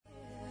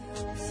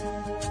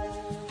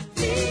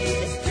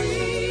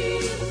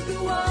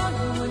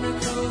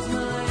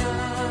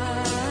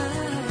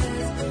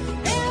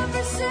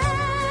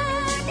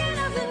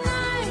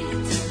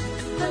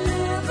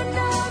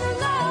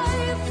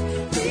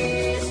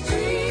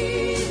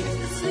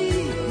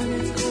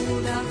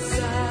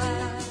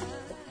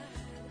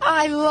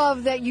I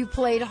love that you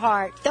played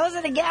heart. Those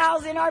are the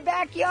gals in our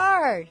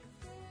backyard.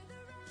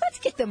 Let's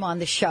get them on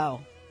the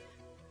show.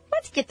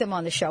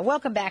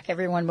 Welcome back,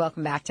 everyone.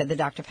 Welcome back to the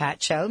Dr.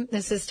 Pat Show.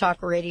 This is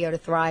Talk Radio to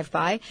Thrive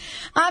By.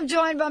 I'm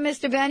joined by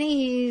Mr.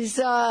 Benny. He's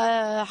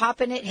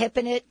hoppity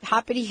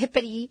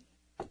hippity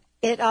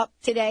it up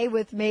today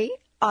with me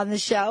on the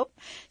show.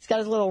 He's got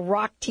his little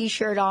rock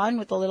T-shirt on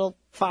with a little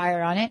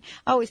fire on it.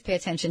 I always pay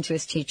attention to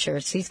his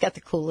T-shirts. He's got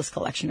the coolest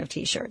collection of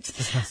T-shirts.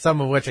 Some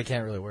of which I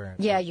can't really wear.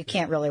 Yeah, you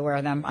can't really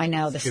wear them. I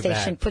know. The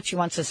station puts you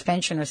on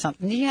suspension or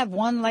something. Did you have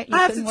one like you I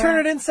have to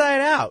turn it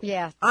inside out.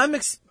 Yeah.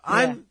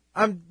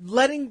 I'm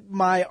letting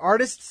my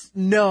artists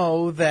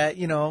know that,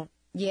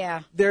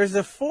 there's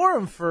a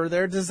forum for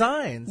their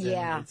designs.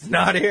 Yeah. And it's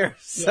not here.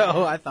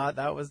 So I thought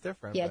that was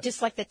different. Yeah,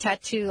 just like the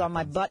tattoo on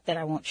my butt that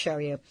I won't show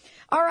you.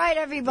 All right,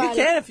 everybody.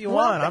 You can if you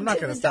want. I'm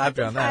not going to stop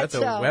you on that. That's a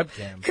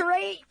webcam.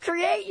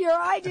 Create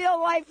your ideal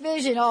life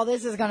vision. Oh,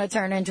 this is going to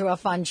turn into a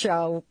fun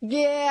show.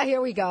 Yeah, here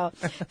we go.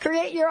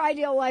 Create your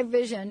ideal life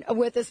vision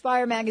with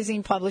Aspire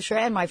magazine publisher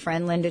and my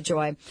friend Linda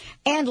Joy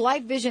and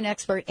life vision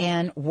expert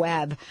Ann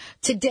Webb.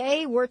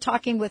 Today, we're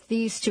talking with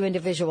these two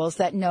individuals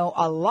that know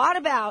a lot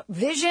about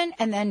vision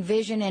and then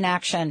vision in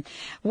action.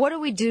 What do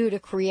we do to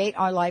create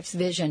our life's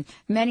vision?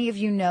 Many of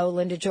you know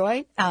Linda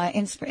Joy,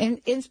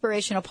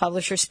 inspirational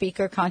publisher,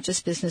 speaker,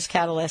 conscious business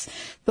catalyst.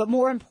 But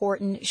more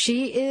important,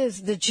 she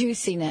is the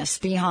juiciness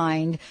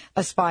behind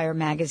Aspire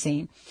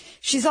magazine.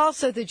 She's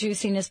also the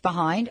juiciness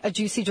behind A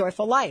Juicy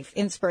Joyful Life,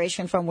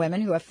 inspiration from women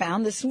who have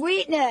found the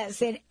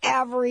sweetness in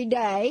every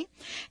day,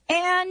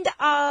 and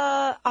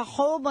a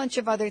whole bunch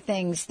of other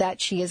things that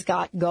she has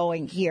got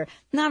going here.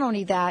 Not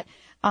only that,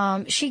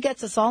 she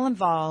gets us all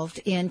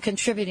involved in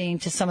contributing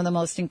to some of the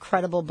most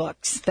incredible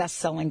books,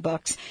 best-selling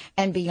books,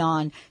 and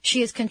beyond. She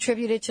has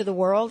contributed to the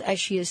world as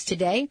she is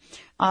today,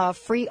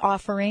 free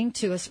offering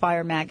to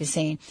Aspire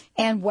magazine.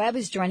 And Webb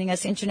is joining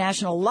us,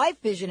 international life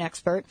vision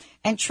expert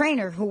and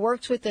trainer who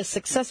works with the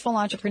successful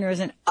entrepreneurs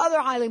and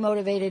other highly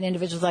motivated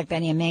individuals like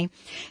Benny and me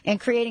in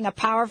creating a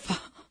powerful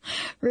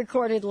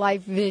recorded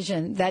life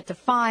vision that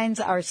defines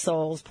our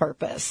soul's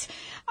purpose.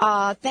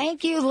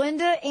 Thank you,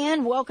 Linda,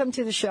 and welcome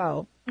to the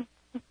show.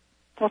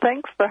 Well,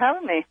 thanks for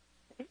having me.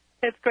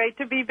 It's great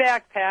to be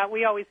back, Pat.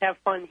 We always have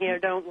fun here,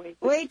 don't we?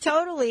 We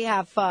totally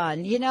have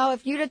fun.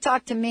 If you'd have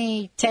talked to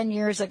me 10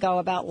 years ago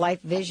about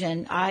life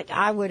vision,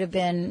 I would have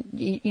been,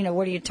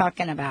 what are you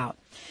talking about?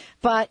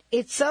 But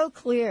it's so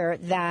clear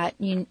that,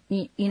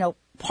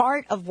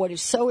 part of what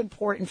is so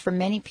important for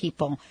many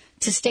people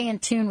to stay in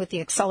tune with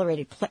the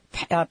accelerated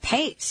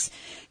pace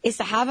is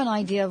to have an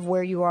idea of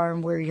where you are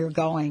and where you're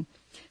going.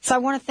 So I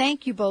want to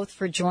thank you both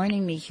for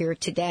joining me here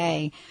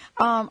today.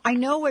 I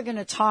know we're going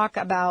to talk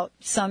about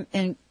some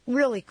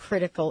really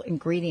critical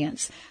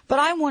ingredients, but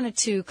I wanted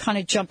to kind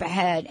of jump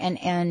ahead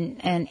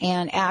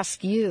and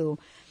ask you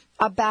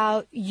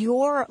about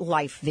your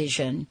life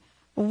vision.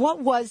 What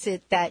was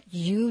it that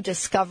you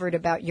discovered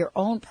about your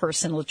own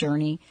personal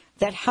journey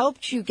that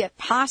helped you get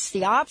past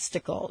the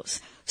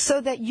obstacles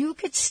so that you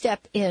could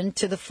step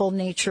into the full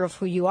nature of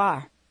who you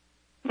are?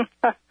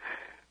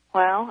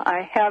 Well,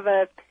 I have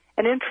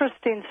an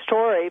interesting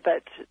story,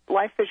 but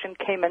life vision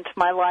came into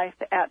my life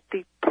at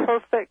the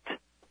perfect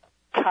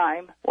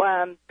time,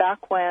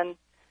 back when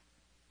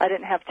I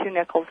didn't have two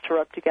nickels to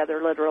rub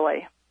together,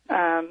 literally,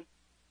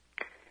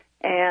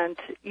 and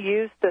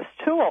used this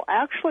tool.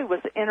 Actually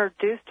was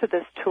introduced to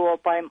this tool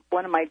by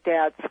one of my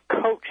dad's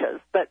coaches,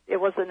 but it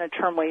wasn't a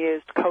term we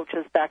used,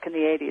 coaches, back in the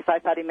 80s. I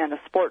thought he meant a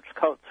sports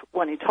coach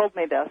when he told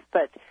me this,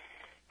 but,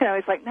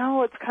 he's like,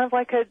 no, it's kind of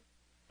like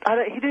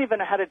he didn't even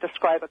know how to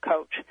describe a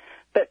coach.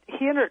 But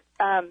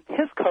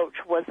his coach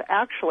was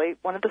actually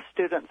one of the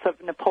students of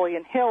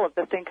Napoleon Hill of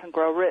the Think and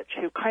Grow Rich,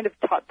 who kind of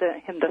taught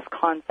him this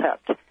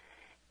concept.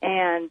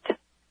 And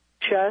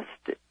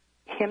just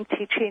him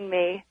teaching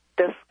me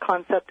this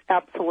concept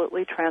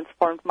absolutely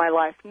transformed my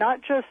life,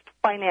 not just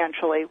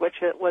financially,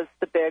 which it was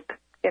the big,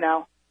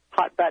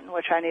 hot button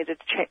which I needed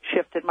to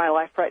shift in my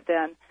life right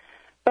then,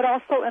 but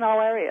also in all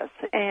areas.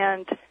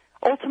 And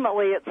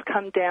ultimately it's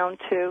come down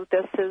to,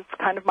 this is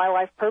kind of my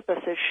life purpose,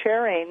 is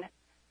sharing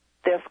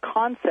this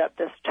concept,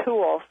 this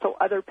tool, so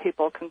other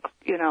people can,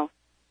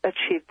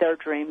 achieve their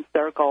dreams,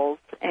 their goals,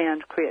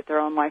 and create their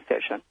own life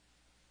vision.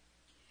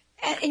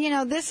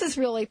 And, this is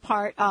really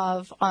part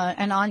of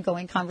an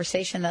ongoing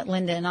conversation that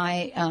Linda and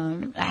I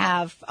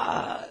have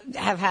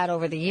had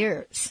over the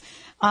years.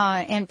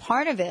 And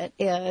part of it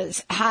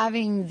is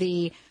having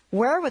the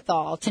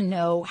wherewithal to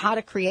know how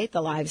to create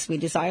the lives we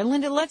desire.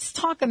 Linda, let's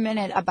talk a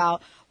minute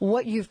about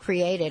what you've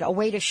created, a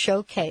way to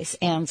showcase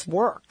Ann's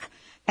work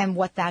and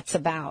what that's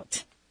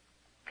about.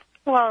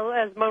 Well,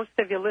 as most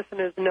of your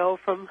listeners know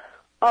from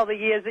all the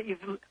years that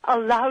you've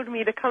allowed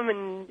me to come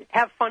and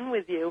have fun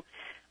with you,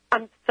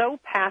 I'm so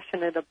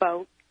passionate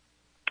about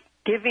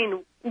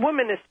giving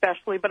women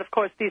especially, but of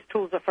course these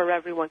tools are for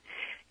everyone,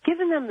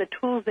 giving them the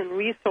tools and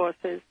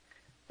resources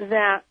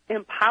that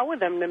empower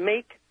them to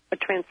make a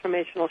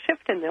transformational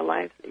shift in their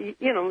lives.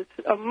 Most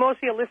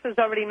of your listeners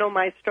already know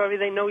my story.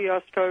 They know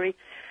your story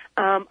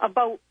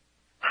about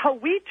how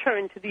we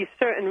turn to these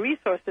certain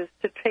resources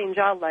to change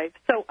our life.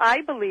 So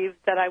I believe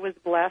that I was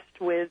blessed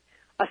with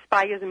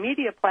Aspire's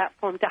media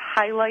platform to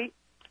highlight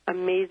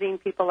amazing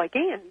people like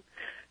Ann.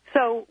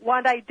 So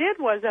what I did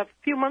was a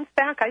few months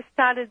back, I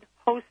started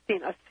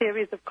hosting a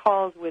series of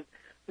calls with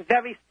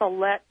very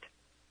select,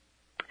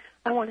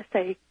 I want to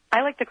say,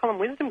 I like to call them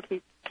wisdom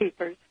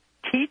keepers,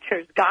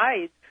 teachers,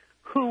 guides,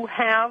 who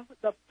have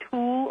the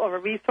tool or a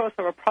resource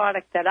or a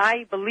product that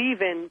I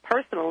believe in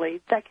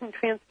personally that can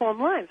transform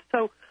lives.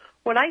 So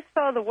when I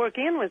saw the work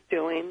Ann was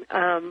doing,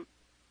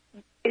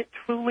 it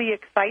truly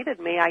excited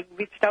me. I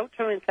reached out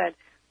to her and said,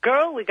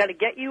 girl, we got to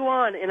get you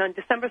on. And on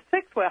December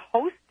 6th, we're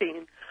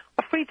hosting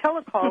a free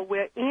telecall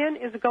where Ann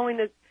is going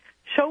to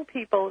show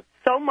people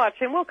so much,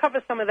 and we'll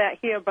cover some of that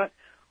here, but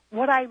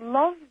what I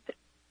loved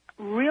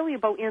really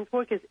about Ann's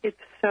work is it's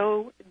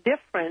so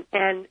different.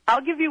 And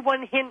I'll give you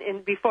one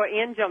hint before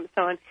Ann jumps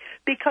on,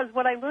 because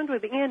what I learned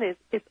with Ann is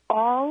it's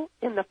all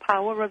in the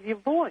power of your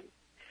voice.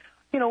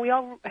 You know, we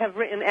all have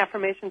written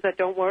affirmations that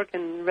don't work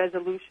and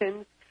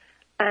resolutions.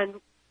 And,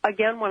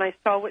 again, when I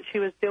saw what she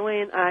was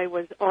doing, I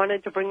was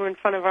honored to bring her in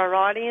front of our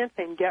audience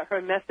and get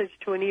her message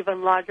to an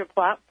even larger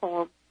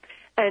platform.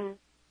 And,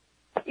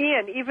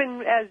 Ann,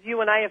 even as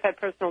you and I have had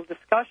personal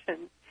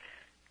discussions,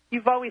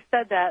 you've always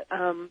said that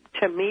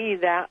to me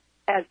that,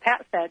 as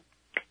Pat said,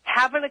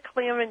 having a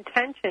clear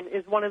intention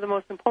is one of the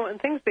most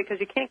important things, because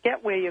you can't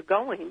get where you're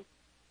going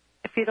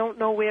if you don't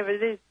know where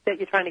it is that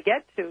you're trying to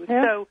get to.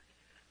 Yeah. So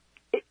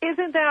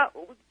isn't that,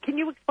 can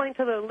you explain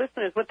to the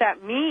listeners what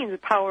that means, the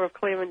power of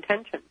clear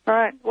intention? All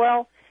right.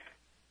 Well,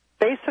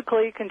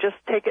 basically you can just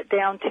take it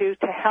down to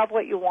have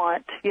what you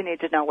want, you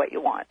need to know what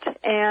you want.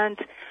 And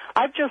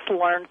I've just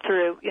learned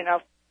through,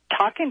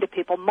 talking to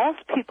people, most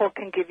people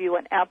can give you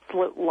an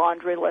absolute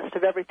laundry list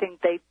of everything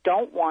they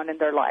don't want in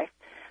their life.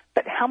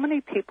 But how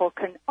many people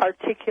can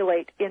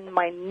articulate in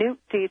minute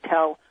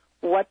detail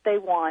what they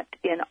want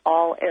in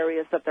all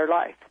areas of their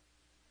life?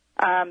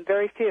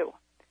 Very few.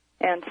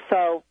 And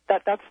so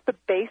that's the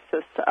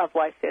basis of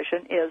Life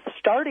Vision, is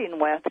starting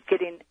with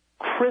getting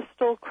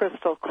crystal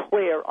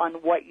clear on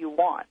what you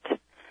want.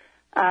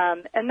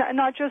 And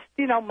not just,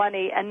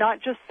 money, and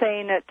not just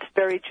saying it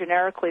very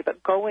generically,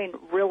 but going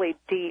really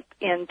deep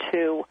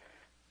into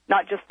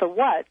not just the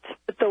what,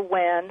 but the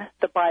when,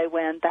 the by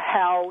when, the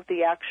how,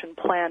 the action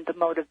plan, the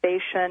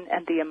motivation,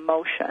 and the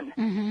emotion.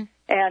 Mm-hmm.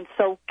 And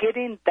so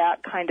getting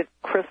that kind of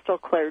crystal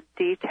clear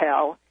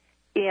detail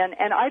in,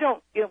 and I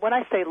don't, when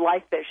I say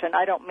Life Vision,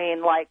 I don't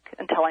mean like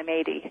until I'm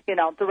 80,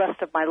 the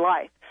rest of my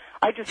life.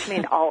 I just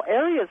mean all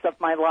areas of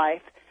my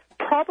life,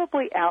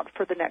 probably out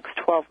for the next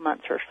 12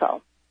 months or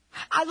so.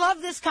 I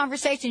love this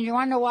conversation. You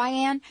want to know why,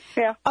 Ann?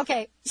 Yeah.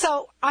 Okay,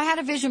 so I had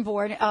a vision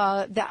board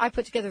that I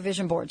put together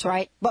vision boards,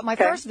 right? But my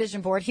first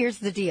vision board, here's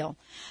the deal,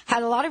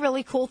 had a lot of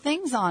really cool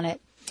things on it.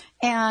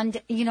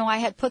 And, I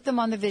had put them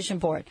on the vision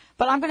board.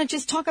 But I'm going to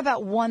just talk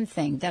about one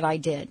thing that I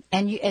did.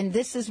 And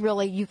this is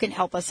really, you can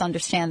help us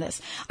understand this.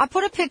 I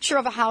put a picture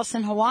of a house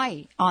in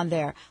Hawaii on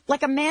there,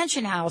 like a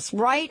mansion house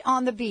right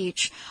on the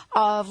beach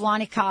of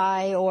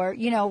Lanikai, or,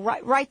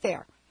 right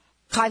there.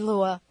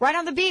 Kailua, right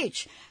on the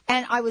beach.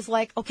 And I was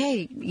like,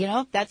 okay,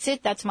 that's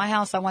it. That's my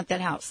house. I want that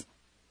house.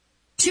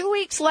 2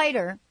 weeks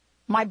later,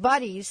 my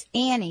buddies,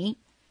 Annie,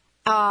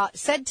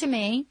 said to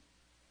me,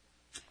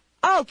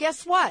 oh,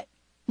 guess what?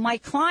 My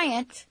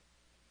client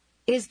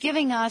is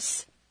giving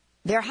us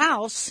their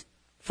house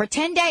for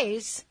 10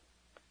 days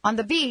on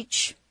the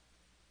beach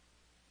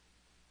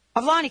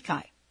of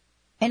Lanikai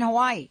in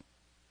Hawaii.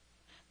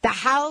 The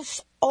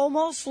house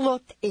almost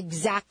looked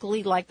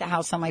exactly like the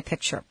house on my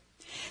picture.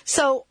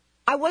 So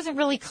I wasn't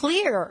really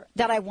clear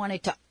that I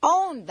wanted to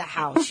own the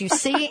house, you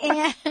see,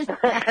 Ann. So you just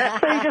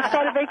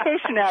got a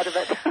vacation out of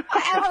it. And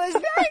I was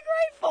very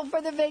grateful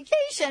for the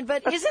vacation,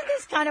 but isn't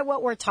this kind of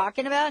what we're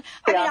talking about?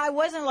 I mean, I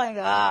wasn't like,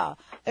 oh.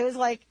 It was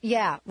like,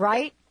 yeah,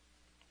 right?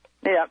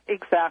 Yeah,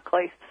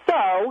 exactly.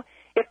 So,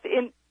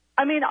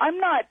 I'm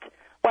not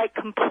like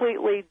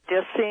completely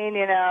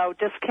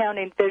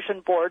discounting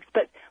vision boards,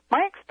 but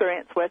my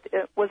experience with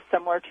it was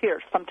similar to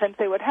yours. Sometimes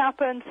they would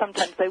happen,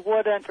 sometimes they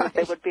wouldn't, or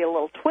they would be a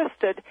little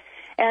twisted.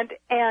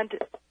 And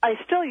I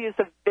still use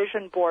a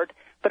vision board,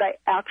 but I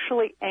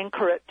actually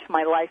anchor it to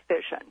my life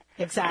vision.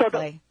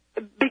 Exactly.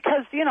 So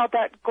because,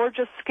 that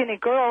gorgeous skinny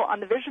girl on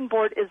the vision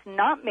board is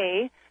not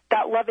me.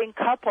 That loving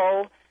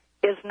couple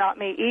is not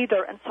me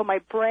either. And so my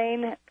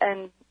brain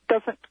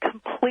doesn't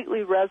completely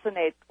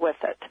resonate with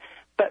it.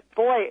 But,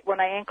 boy, when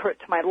I anchor it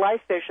to my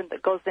life vision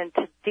that goes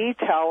into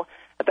detail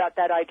about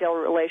that ideal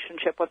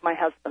relationship with my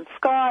husband,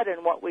 Scott,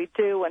 and what we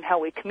do and how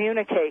we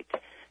communicate,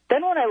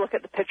 then when I look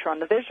at the picture on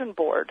the vision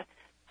board,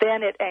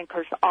 then it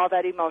anchors all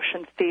that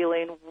emotion,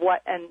 feeling,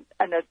 and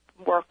a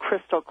more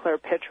crystal clear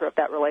picture of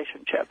that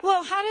relationship.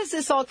 Well, how does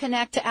this all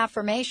connect to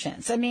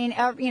affirmations? I mean,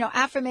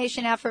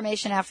 affirmation. There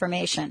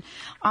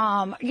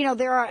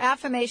are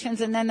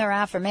affirmations and then there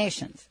are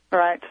affirmations.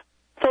 Right.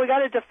 So we got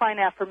to define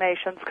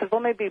affirmations, because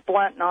let me be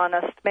blunt and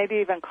honest, maybe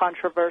even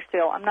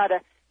controversial. I'm not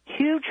a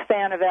huge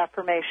fan of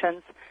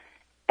affirmations,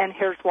 And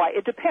here's why.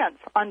 It depends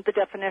on the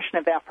definition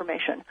of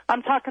affirmation.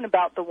 I'm talking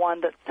about the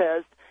one that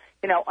says,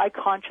 I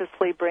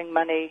consciously bring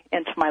money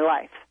into my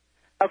life.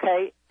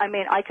 Okay? I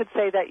mean, I could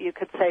say that. You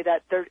could say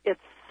that. It's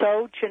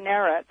so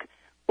generic.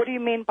 What do you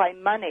mean by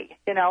money?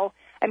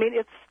 I mean,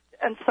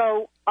 and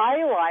so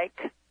I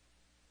like,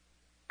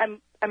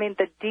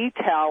 the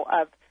detail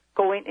of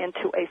going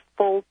into a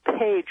full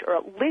page or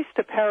at least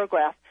a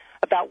paragraph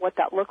about what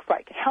that looks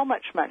like. How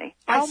much money?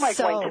 How am I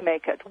going to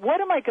make it?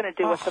 What am I going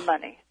to do with the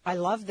money? I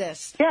love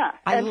this. Yeah.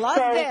 I love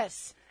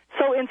this.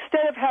 So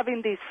instead of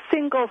having these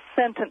single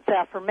sentence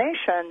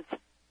affirmations,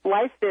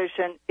 Life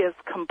Vision is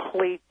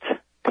complete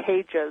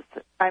pages.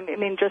 I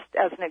mean, just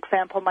as an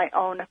example, my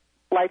own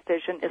Life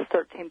Vision is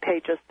 13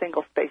 pages,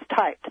 single space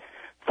typed.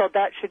 So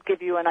that should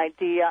give you an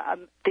idea of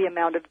the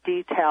amount of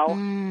detail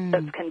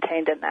that's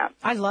contained in that.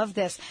 I love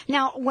this.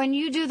 Now, when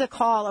you do the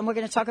call, and we're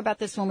going to talk about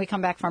this when we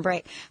come back from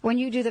break, when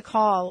you do the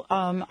call,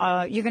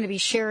 you're going to be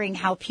sharing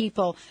how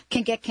people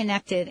can get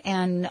connected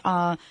and,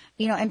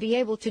 and be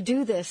able to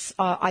do this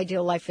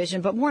Ideal Life Vision.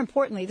 But more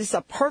importantly, this is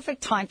a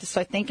perfect time to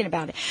start thinking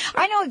about it.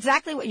 I know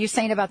exactly what you're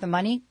saying about the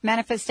money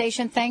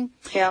manifestation thing.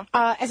 Yeah.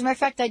 As a matter of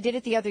fact, I did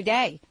it the other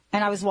day.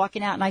 And I was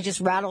walking out, and I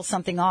just rattled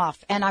something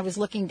off. And I was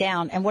looking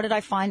down, and what did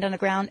I find on the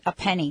ground? A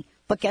penny.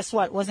 But guess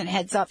what? It wasn't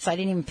heads up, so I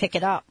didn't even pick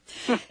it up.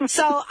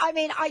 So,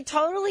 I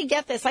totally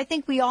get this. I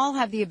think we all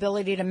have the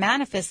ability to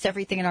manifest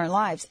everything in our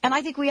lives. And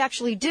I think we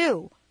actually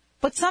do.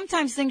 But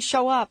sometimes things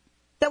show up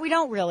that we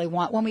don't really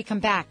want. When we come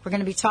back, we're going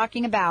to be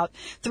talking about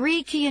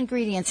 3 key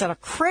ingredients that are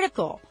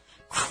critical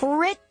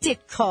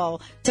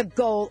to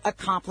goal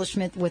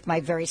accomplishment with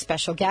my very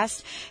special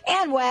guest,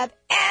 Ann Webb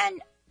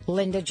and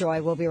Linda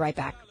Joy. We'll be right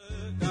back.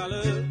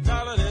 Dollar,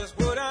 that's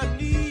what I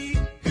need.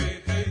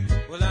 Hey, hey.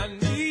 Well, I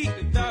need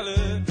the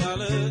dollar,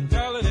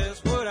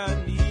 that's what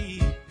I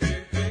need.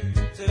 Hey, hey.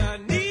 Said I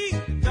need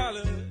the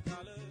dollar.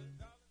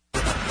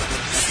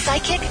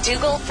 Psychic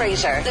Dougal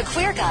Fraser, the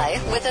queer guy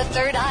with a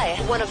third eye,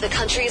 one of the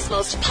country's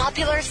most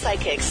popular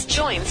psychics,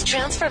 joins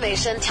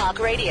Transformation Talk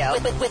Radio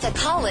with a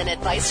call-in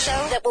advice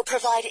show that will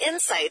provide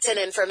insights and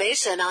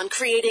information on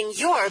creating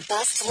your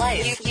best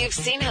life. You've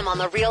seen him on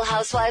The Real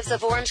Housewives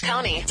of Orange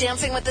County,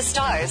 Dancing with the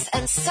Stars,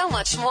 and so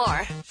much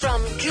more.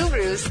 From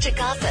gurus to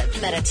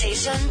gossip,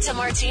 meditation to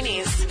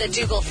martinis, the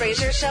Dougal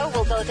Fraser Show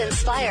will both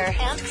inspire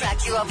and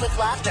crack you up with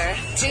laughter.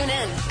 Tune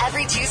in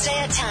every Tuesday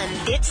at 10.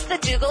 It's the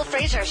Dougal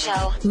Fraser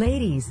Show.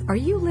 Ladies, are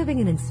you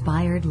living an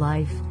inspired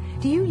life?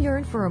 Do you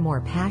yearn for a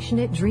more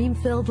passionate,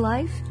 dream-filled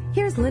life?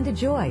 Here's Linda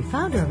Joy,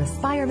 founder of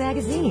Aspire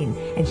Magazine,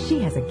 and she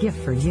has a gift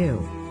for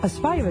you.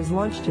 Aspire has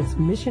launched its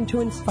Mission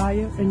to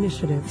Inspire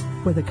initiative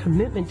with a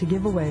commitment to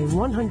give away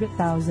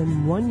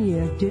 100,000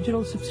 one-year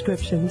digital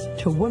subscriptions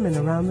to women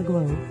around the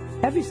globe.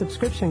 Every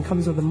subscription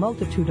comes with a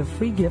multitude of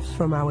free gifts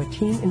from our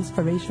teen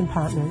inspiration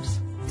partners.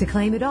 To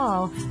claim it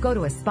all, go to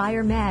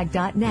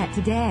aspiremag.net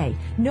today.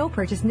 No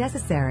purchase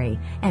necessary.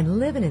 And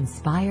live an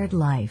inspired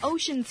life.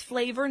 Ocean's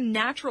Flavor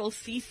natural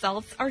sea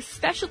salts are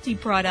specialty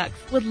products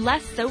with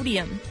less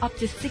sodium, up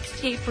to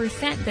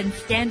 68% than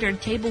standard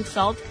table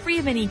salt, free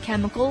of any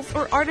chemicals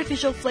or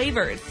artificial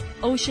flavors.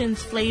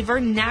 Ocean's Flavor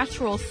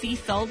natural sea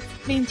salts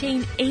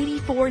maintain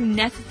 84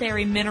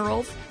 necessary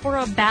minerals for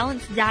a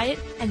balanced diet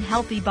and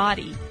healthy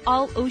body.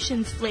 All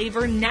Ocean's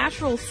Flavor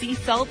natural sea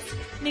salts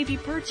may be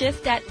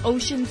purchased at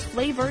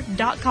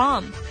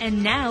oceansflavor.com.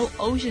 And now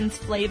Ocean's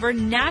Flavor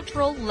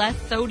natural less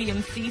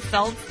sodium sea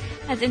salts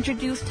has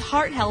introduced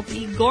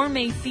heart-healthy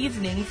gourmet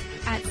seasonings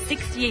at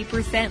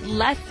 68%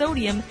 less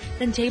sodium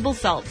than table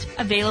salt.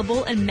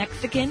 Available in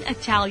Mexican,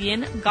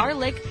 Italian,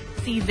 garlic,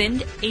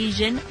 seasoned,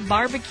 Asian,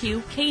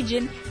 barbecue,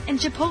 Cajun, and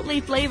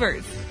Chipotle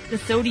flavors. The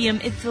sodium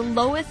is the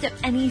lowest of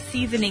any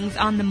seasonings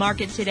on the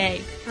market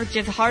today.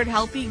 Purchase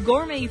heart-healthy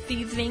gourmet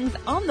seasonings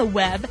on the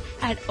web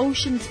at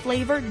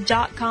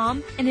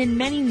oceansflavor.com and in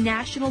many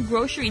national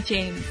grocery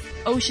chains.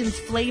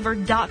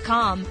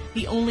 Oceansflavor.com,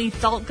 the only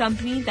salt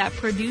company that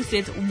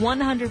produces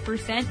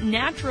 100%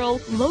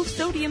 natural,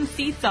 low-sodium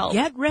sea salt.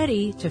 Get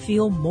ready to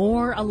feel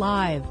more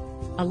alive.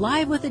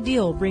 Alive with a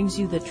Deal brings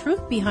you the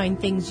truth behind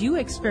things you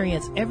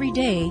experience every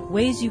day,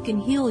 ways you can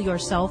heal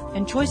yourself,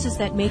 and choices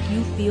that make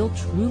you feel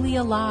truly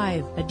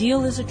alive. A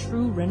Deal is a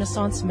true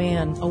Renaissance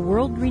man, a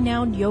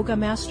world-renowned yoga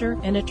master,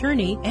 an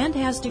attorney, and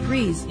has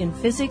degrees in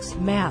physics,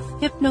 math,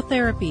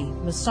 hypnotherapy,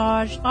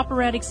 massage,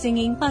 operatic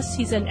singing, plus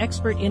he's an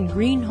expert in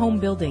green home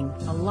building.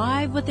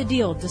 Alive with a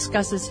Deal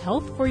discusses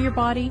health for your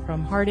body,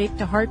 from heartache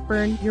to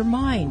heartburn, your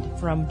mind,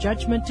 from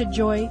judgment to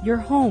joy, your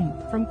home,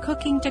 from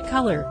cooking to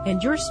color,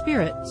 and your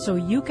spirit,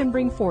 so you can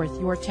bring forth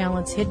your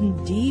talents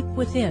hidden deep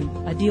within.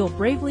 A Deal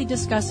bravely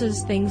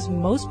discusses things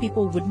most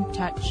people wouldn't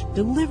touch,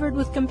 delivered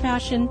with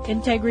compassion,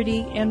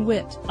 integrity, and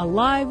wit.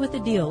 Alive with a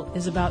Deal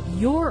is about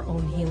your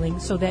own healing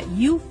so that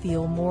you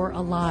feel more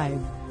alive.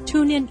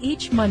 Tune in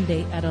each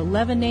Monday at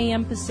 11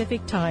 a.m.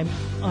 Pacific Time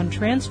on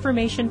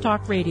Transformation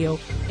Talk Radio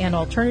and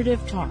Alternative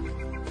Talk.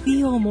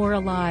 Feel more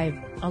alive.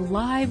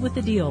 Alive with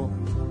a Deal.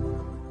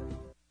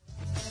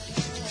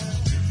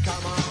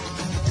 Come on,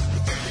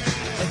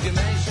 if you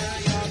make sure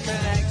you're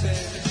connected,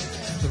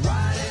 the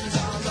writing's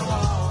on the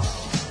wall.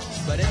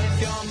 But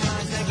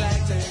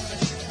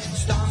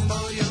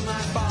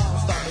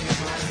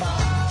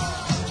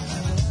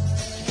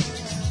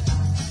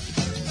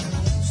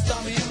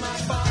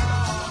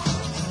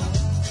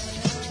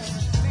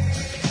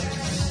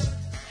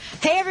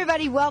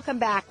everybody. Welcome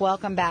back.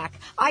 Welcome back.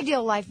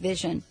 Ideal Life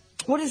Vision.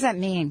 What does that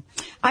mean?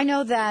 I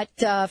know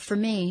that for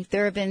me,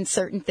 there have been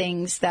certain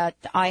things that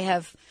I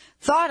have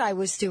thought I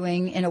was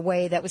doing in a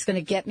way that was going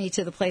to get me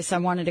to the place I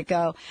wanted to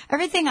go.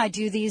 Everything I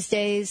do these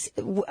days,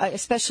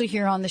 especially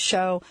here on the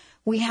show,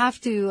 we have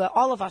to,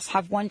 all of us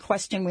have one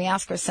question we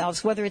ask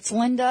ourselves, whether it's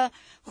Linda,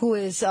 who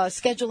is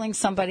scheduling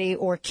somebody,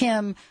 or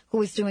Kim,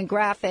 who is doing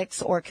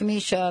graphics, or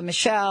Kamisha,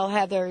 Michelle,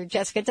 Heather,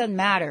 Jessica, it doesn't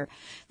matter.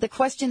 The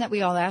question that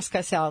we all ask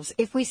ourselves,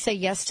 if we say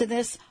yes to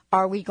this,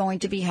 are we going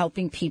to be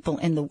helping people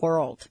in the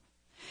world?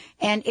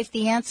 And if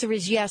the answer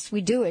is yes,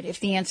 we do it.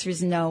 If the answer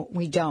is no,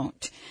 we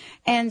don't.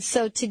 And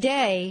so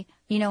today,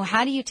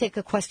 how do you take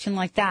a question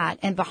like that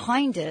and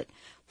behind it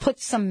put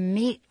some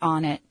meat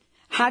on it?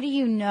 How do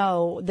you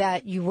know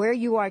that where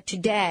you are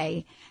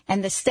today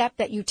and the step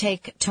that you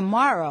take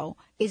tomorrow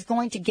is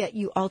going to get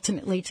you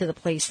ultimately to the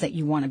place that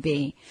you want to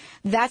be?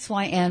 That's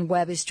why Ann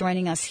Webb is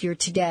joining us here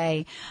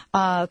today,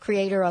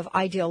 creator of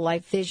Ideal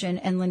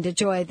LifeVision, and Linda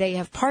Joy. They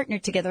have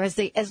partnered together,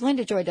 as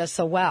Linda Joy does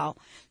so well,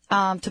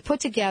 to put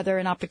together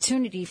an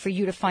opportunity for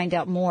you to find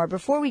out more.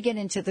 Before we get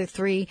into the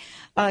three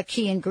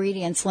key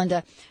ingredients,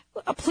 Linda,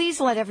 please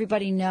let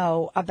everybody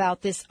know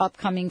about this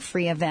upcoming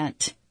free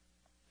event.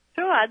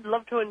 Sure, I'd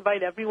love to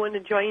invite everyone to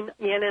join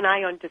Ann and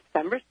I on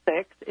December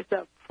 6th. It's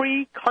a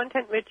free,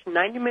 content-rich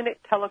 90-minute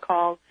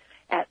telecall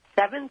at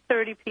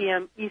 7:30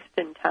 p.m.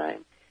 Eastern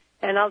Time.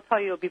 And I'll tell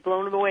you, you'll be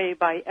blown away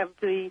by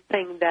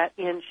everything that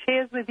Ann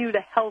shares with you to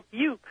help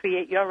you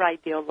create your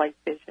ideal life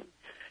vision.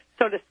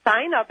 So to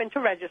sign up and to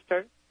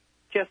register,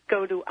 just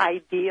go to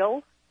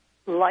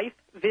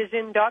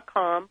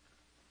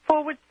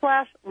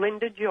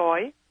ideallifevision.com/Linda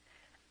Joy,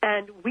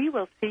 and we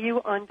will see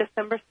you on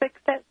December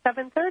 6th at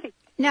 7:30.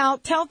 Now,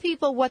 tell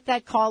people what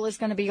that call is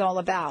going to be all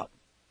about.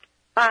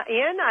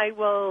 Ann, I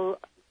will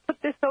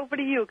put this over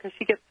to you because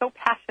she gets so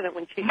passionate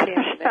when she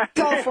shares it.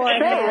 Go for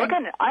it, Ann.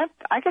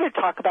 I'm going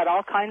to talk about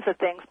all kinds of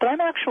things, but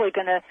I'm actually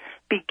going to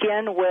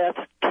begin with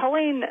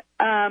telling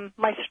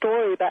my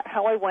story about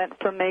how I went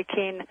from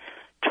making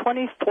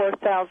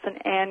 $24,000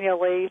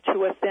 annually to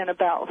within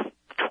about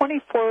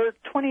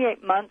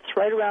 28 months,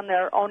 right around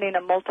there, owning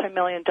a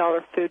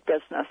multi-million-dollar food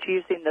business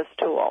using this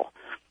tool.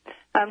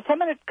 So I'm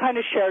going to kind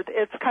of share,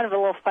 it's kind of a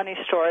little funny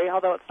story,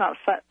 although it's not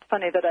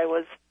funny that I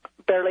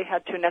barely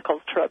had two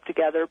nickels to rub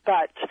together,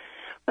 but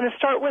I'm going to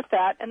start with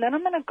that, and then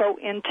I'm going to go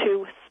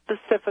into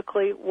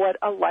specifically what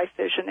a life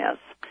vision is.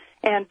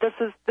 And this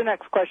is the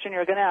next question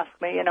you're going to ask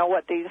me,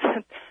 what these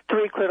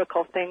three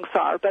critical things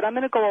are. But I'm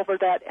going to go over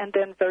that, and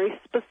then very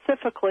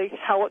specifically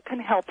how it can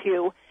help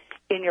you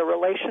in your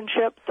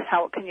relationships,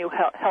 how it can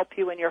help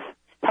you in your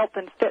health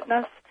and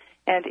fitness,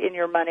 and in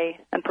your money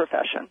and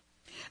profession.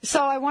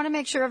 So I want to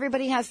make sure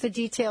everybody has the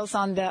details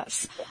on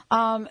this.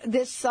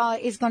 This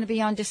is going to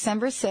be on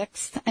December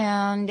 6th,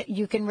 and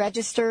you can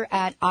register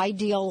at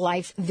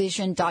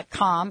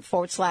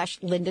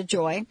ideallifevision.com/Linda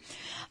Joy.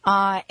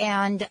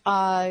 And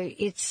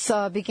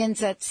it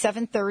begins at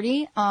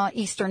 7:30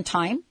 Eastern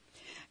Time,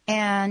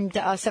 and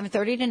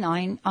 7:30 to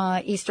 9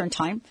 Eastern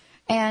Time.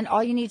 And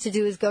all you need to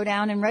do is go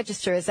down and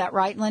register. Is that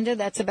right, Linda?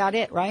 That's about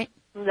it, right?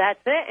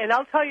 That's it. And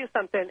I'll tell you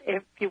something.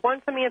 If you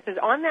want some answers,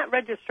 on that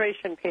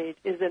registration page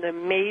is an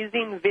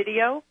amazing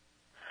video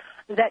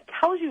that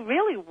tells you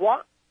really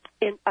what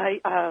a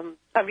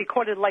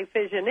recorded life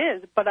vision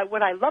is. But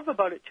what I love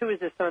about it, too, is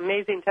there's some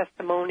amazing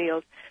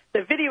testimonials.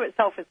 The video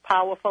itself is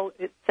powerful.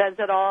 It says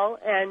it all.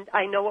 And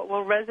I know it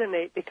will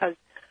resonate because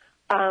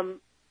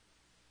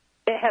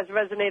it has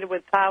resonated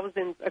with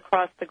thousands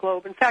across the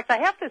globe. In fact, I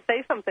have to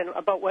say something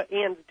about what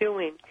Ann's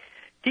doing.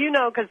 Do you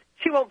know, because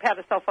she won't pat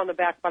herself on the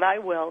back, but I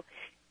will,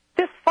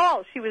 this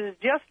fall she was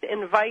just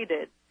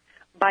invited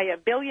by a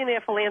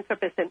billionaire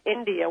philanthropist in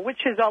India,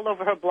 which is all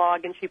over her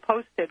blog, and she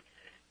posted,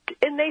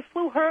 and they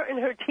flew her and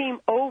her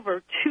team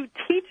over to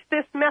teach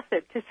this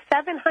method to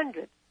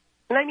 700,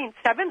 and I mean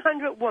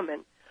 700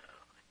 women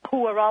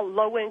who are all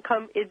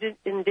low-income,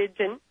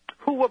 indigent,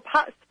 who were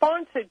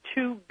sponsored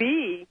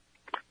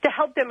to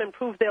help them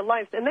improve their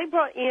lives. And they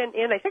brought in,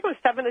 I think it was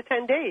 7 to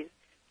 10 days,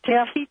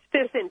 to teach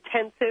this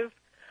intensive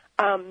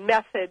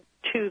method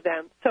to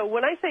them. So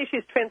when I say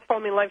she's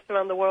transforming lives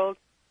around the world,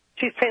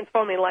 she's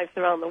transforming lives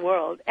around the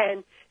world.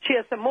 And she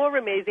has some more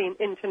amazing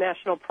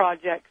international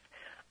projects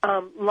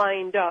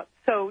lined up.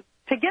 So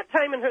to get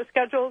time in her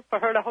schedule for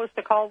her to host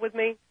a call with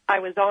me, I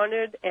was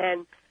honored,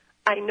 and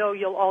I know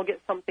you'll all get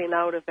something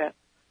out of it.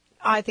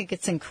 I think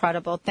it's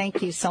incredible.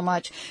 Thank you so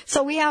much.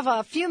 So we have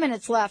a few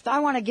minutes left. I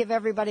want to give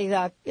everybody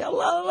a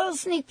little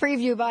sneak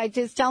preview by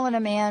just telling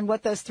them, Ann,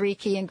 what those three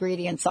key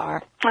ingredients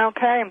are.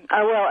 Okay,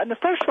 I will. And the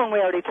first one we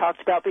already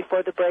talked about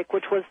before the break,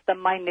 which was the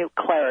minute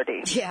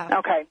clarity. Yeah.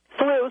 Okay,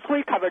 so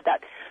we covered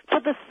that. So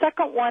the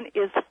second one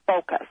is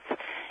focus.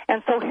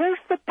 And so here's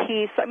the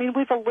piece. I mean,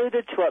 we've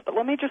alluded to it, but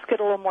let me just get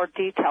a little more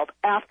detailed.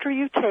 After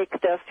you take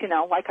this,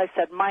 like I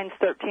said, mine's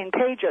 13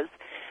 pages,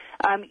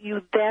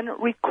 you then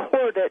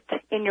record it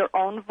in your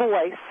own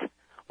voice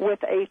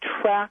with a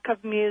track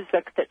of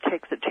music that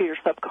takes it to your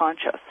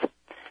subconscious.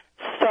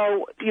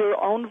 So your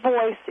own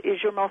voice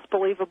is your most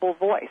believable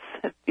voice,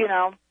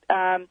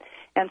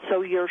 And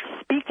so you're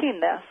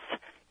speaking this,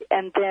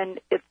 and then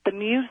it's the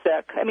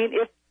music. I mean,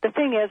 the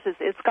thing is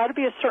it's got to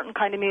be a certain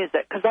kind of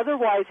music, because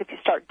otherwise if you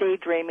start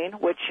daydreaming,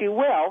 which you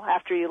will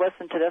after you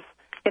listen to this,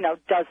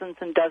 dozens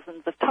and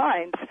dozens of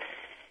times,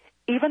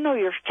 even though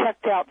you're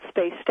checked out,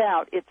 spaced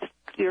out,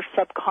 your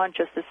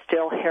subconscious is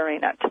still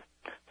hearing it.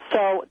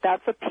 So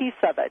that's a piece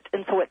of it.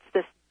 And so it's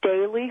this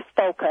daily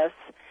focus,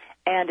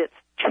 and it's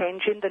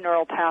changing the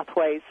neural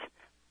pathways,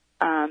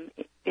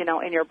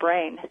 in your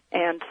brain.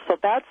 And so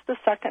that's the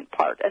second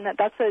part. And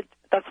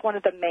that's one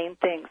of the main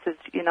things is,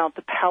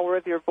 the power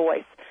of your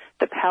voice,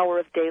 the power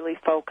of daily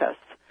focus,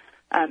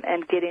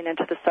 and getting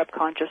into the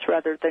subconscious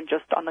rather than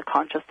just on the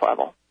conscious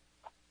level.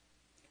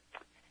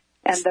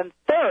 And then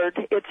third,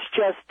 it's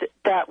just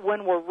that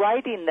when we're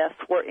writing this,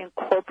 we're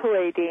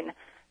incorporating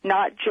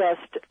not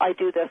just I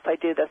do this,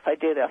 like a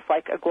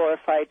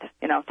glorified,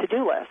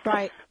 to-do list.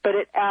 Right. But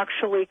it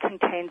actually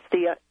contains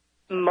the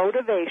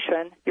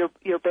motivation,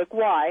 your big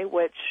why,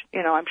 which,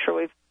 I'm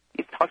sure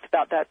you've talked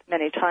about that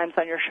many times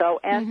on your show,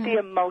 and the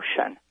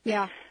emotion.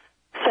 Yeah.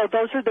 So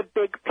those are the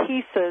big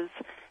pieces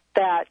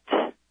that,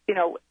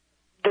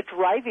 the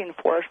driving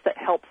force that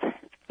helps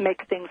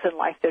make things in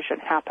LifeVision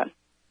happen.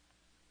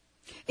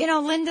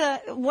 Linda,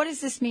 what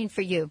does this mean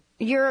for you?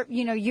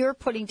 You're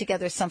putting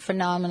together some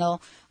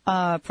phenomenal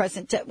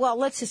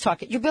let's just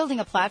talk it. You're building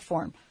a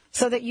platform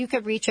so that you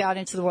could reach out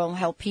into the world and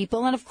help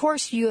people. And, of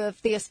course, you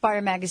have the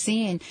Aspire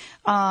magazine.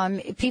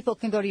 People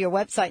can go to your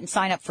website and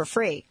sign up for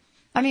free.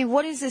 I mean,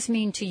 what does this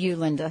mean to you,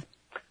 Linda?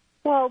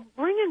 Well,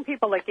 bringing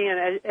people like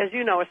in, as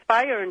you know,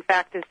 Aspire, in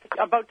fact, is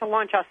about to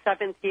launch our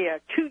 7th year.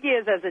 2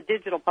 years as a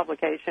digital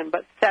publication,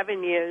 but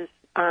 7 years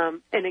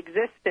in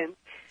existence.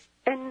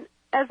 And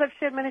as I've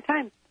shared many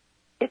times,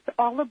 it's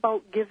all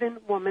about giving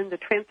women the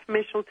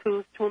transformational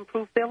tools to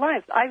improve their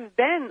lives. I've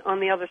been on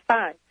the other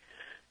side.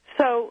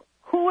 So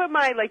who am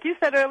I? Like you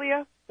said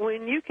earlier,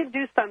 when you can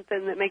do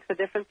something that makes a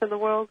difference in the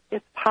world,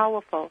 it's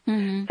powerful.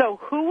 Mm-hmm. So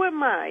who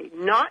am I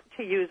not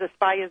to use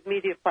Aspire's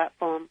media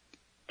platform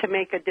to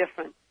make a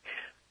difference?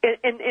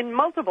 In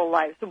multiple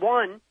lives.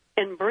 One,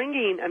 in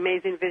bringing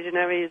amazing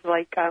visionaries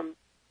like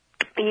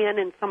Ian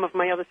and some of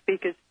my other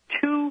speakers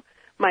to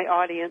my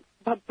audience,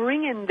 but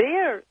bringing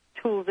their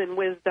tools and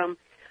wisdom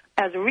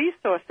as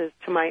resources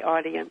to my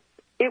audience.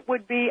 It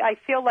would be, I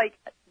feel like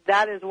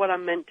that is what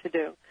I'm meant to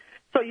do.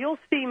 So you'll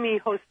see me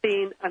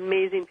hosting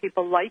amazing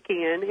people like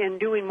Ian and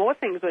doing more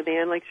things with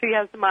Ian. Like she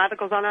has some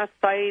articles on our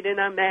site and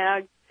our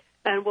mag,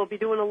 and we'll be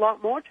doing a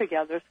lot more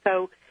together.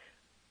 So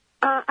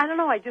I don't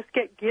know, I just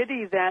get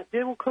giddy that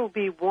there could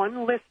be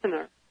one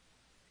listener,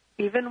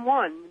 even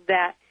one,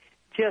 that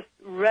just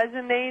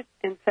resonates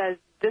and says,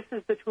 this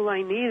is the tool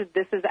I need,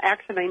 this is the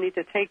action I need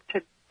to take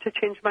to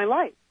change my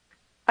life.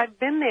 I've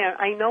been there.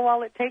 I know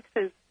all it takes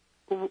is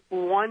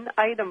one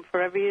item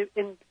for every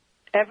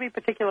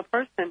particular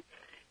person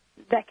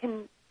that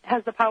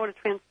has the power to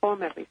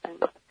transform everything.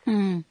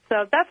 Mm.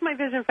 So that's my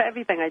vision for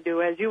everything I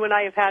do, as you and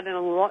I have had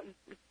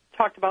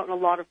talked about in a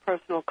lot of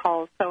personal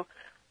calls. So,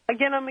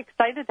 again, I'm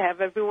excited to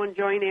have everyone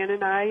join Ann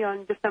and I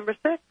on December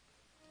 6th.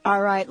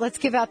 All right. Let's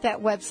give out that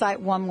website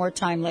one more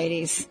time,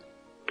 ladies.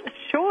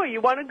 Sure.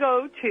 You want to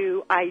go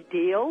to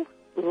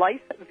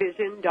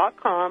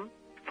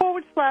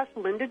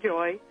ideallifevision.com/Linda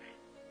Joy.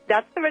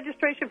 That's the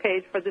registration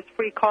page for this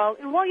free call.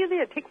 And while you're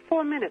there, take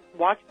 4 minutes.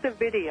 Watch the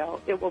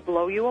video. It will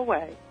blow you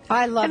away.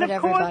 I love it,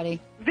 everybody.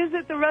 Course,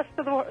 visit the rest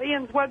of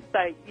Ian's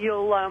website.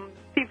 You'll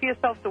see for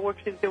yourself the work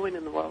she's doing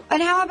in the world.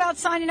 And how about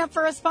signing up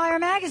for Aspire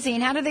Magazine?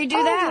 How do they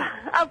do that?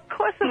 Of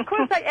course.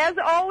 As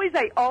always,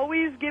 I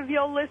always give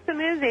your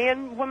listeners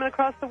and women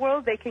across the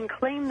world, they can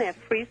claim their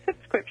free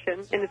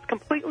subscription, and it's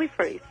completely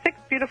free. 6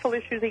 beautiful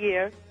issues a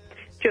year.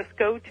 Just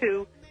go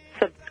to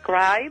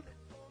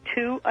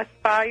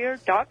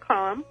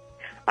subscribe.aspire.com.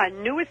 Our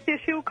newest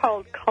issue,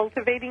 called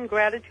Cultivating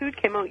Gratitude,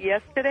 came out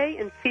yesterday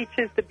and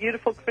features the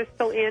beautiful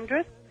Crystal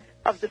Andrus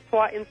of the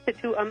SWAT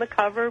Institute on the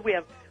cover. We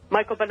have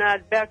Michael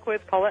Bernard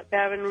Beckwith, Colette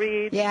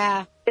Barron-Reed.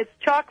 Yeah. It's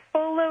chock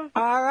full of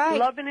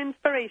love and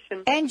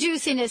inspiration. And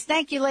juiciness.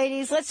 Thank you,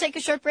 ladies. Let's take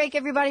a short break,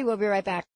 everybody. We'll be right back.